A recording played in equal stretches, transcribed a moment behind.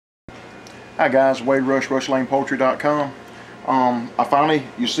Hi guys, Wade Rush, RushLanePoultry.com. I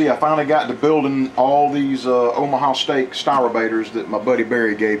finally got to building all these Omaha steak Styro-Bators that my buddy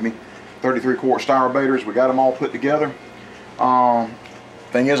Barry gave me. 33-quart Styro-Bators. We got them all put together.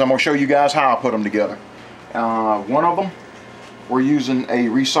 Thing is, I'm going to show you guys how I put them together. One of them, we're using a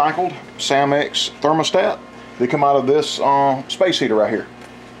recycled sammax thermostat. They come out of this space heater right here.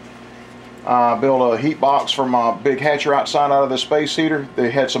 I built a heat box for my big hatcher outside out of this space heater.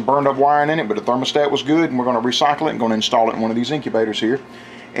 They had some burned up wiring in it, but the thermostat was good, and we're going to recycle it and going to install it in one of these incubators here.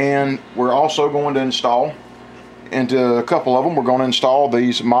 And we're also going to install into a couple of them. We're going to install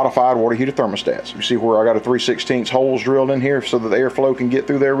these modified water heater thermostats. You see where I got a 3/16 holes drilled in here so that the airflow can get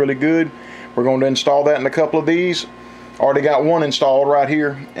through there really good. We're going to install that in a couple of these. Already got one installed right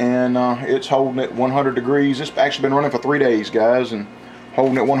here, and it's holding at 100 degrees. It's actually been running for 3 days, guys, and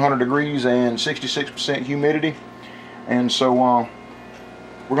holding at 100 degrees and 66% humidity. And so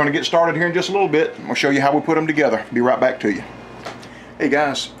we're going to get started here in just a little bit. I'll show you how we put them together. Be right back to you. Hey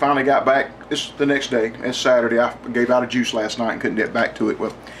guys, finally got back. It's the next day. It's Saturday. I gave out a juice last night and couldn't get back to it.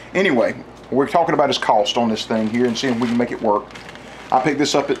 Well, anyway, we're talking about his cost on this thing here and seeing if we can make it work. I picked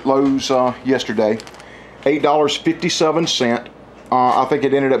this up at Lowe's yesterday. $8.57. I think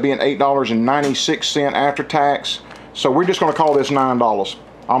it ended up being $8.96 after tax. So we're just going to call this $9.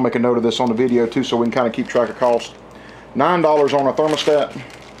 I'll make a note of this on the video too so we can kind of keep track of cost. $9 on a thermostat.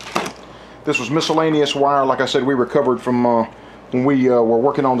 This was miscellaneous wire. Like I said, we recovered from when we were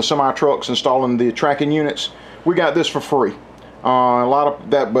working on the semi-trucks installing the tracking units. We got this for free. A lot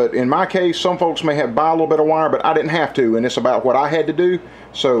of that, but in my case, some folks may have to buy a little bit of wire, but I didn't have to, and it's about what I had to do.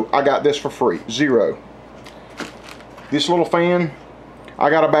 So I got this for free, $0. This little fan, I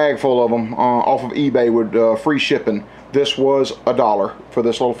got a bag full of them off of eBay with free shipping. This was $1 for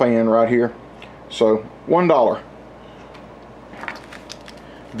this little fan right here. So $1.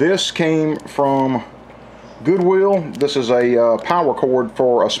 This came from Goodwill. This is a power cord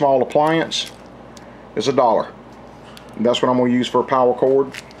for a small appliance. It's $1. That's what I'm going to use for a power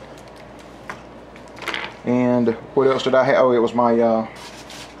cord. And what else did I have? Oh, it was my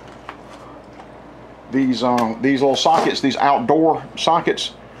these little sockets, these outdoor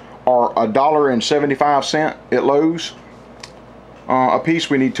sockets, are $1.75 at Lowe's a piece.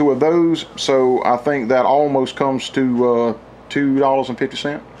 We need 2 of those, so I think that almost comes to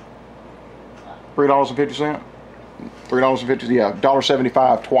 $2.50, $3.50, $3.50. Yeah,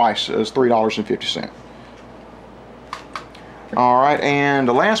 $1.75 twice is $3.50. All right, and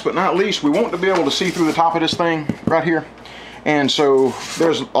last but not least, we want to be able to see through the top of this thing right here. And so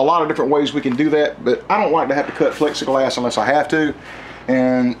there's a lot of different ways we can do that, but I don't like to have to cut plexiglass unless I have to.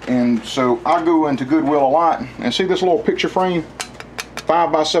 And so I go into Goodwill a lot and see this little picture frame,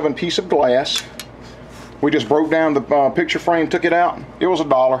 5x7 piece of glass. We just broke down the picture frame, took it out. It was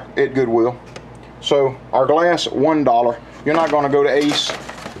 $1 at Goodwill. So our glass, $1. You're not going to go to Ace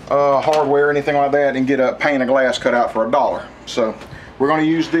Hardware or anything like that and get a pane of glass cut out for $1. So we're going to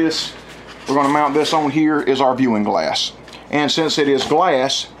use this. We're going to mount this on here as our viewing glass. And since it is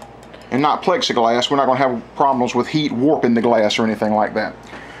glass and not plexiglass, we're not going to have problems with heat warping the glass or anything like that.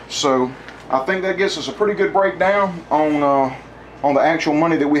 So I think that gives us a pretty good breakdown on the actual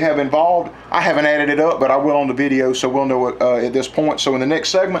money that we have involved. I haven't added it up, but I will on the video, so we'll know it at this point. So in the next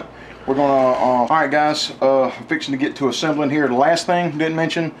segment, we're going to, all right guys, fixing to get to assembling here. The last thing, didn't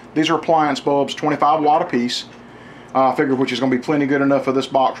mention, these are appliance bulbs, 25 watt a piece. I figured which is going to be plenty good enough for this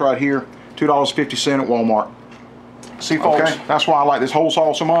box right here, $2.50 at Walmart. See folks, okay, that's why I like this hole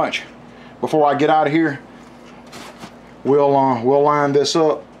saw so much. Before I get out of here, we'll line this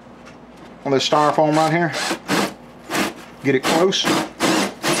up on this styrofoam right here. Get it close.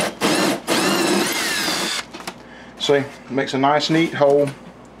 See, makes a nice neat hole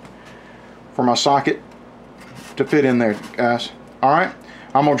for my socket to fit in there, guys. All right,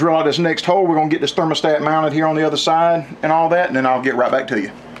 I'm gonna drill out this next hole. We're gonna get this thermostat mounted here on the other side and all that, and then I'll get right back to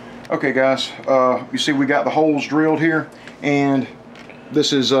you. Okay guys, you see we got the holes drilled here, and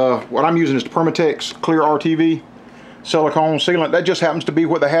this is what I'm using is the Permatex Clear RTV silicone sealant. That just happens to be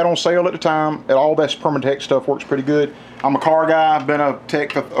what they had on sale at the time. And all that Permatex stuff works pretty good. I'm a car guy, I've been a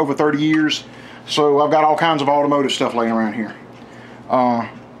tech for over 30 years, so I've got all kinds of automotive stuff laying around here.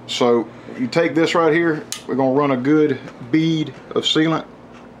 So you take this right here, we're gonna run a good bead of sealant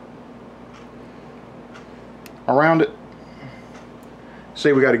around it.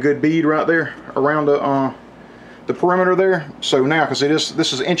 See, we got a good bead right there around the perimeter there. So now, because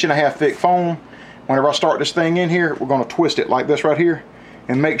this is 1.5 inch thick foam, whenever I start this thing in here, we're going to twist it like this right here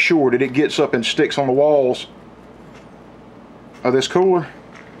and make sure that it gets up and sticks on the walls of this cooler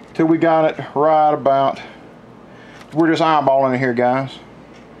till we got it right about, we're just eyeballing it here guys,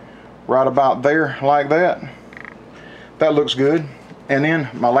 right about there like that. That looks good. And then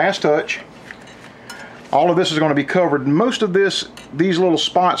my last touch, all of this is going to be covered. Most of this, these little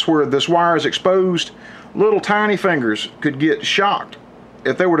spots where this wire is exposed, little tiny fingers could get shocked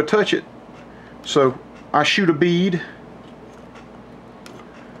if they were to touch it. So I shoot a bead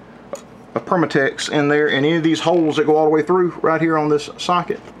of Permatex in there, and any of these holes that go all the way through right here on this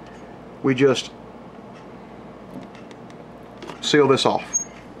socket, we just seal this off.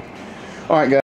 All right, guys.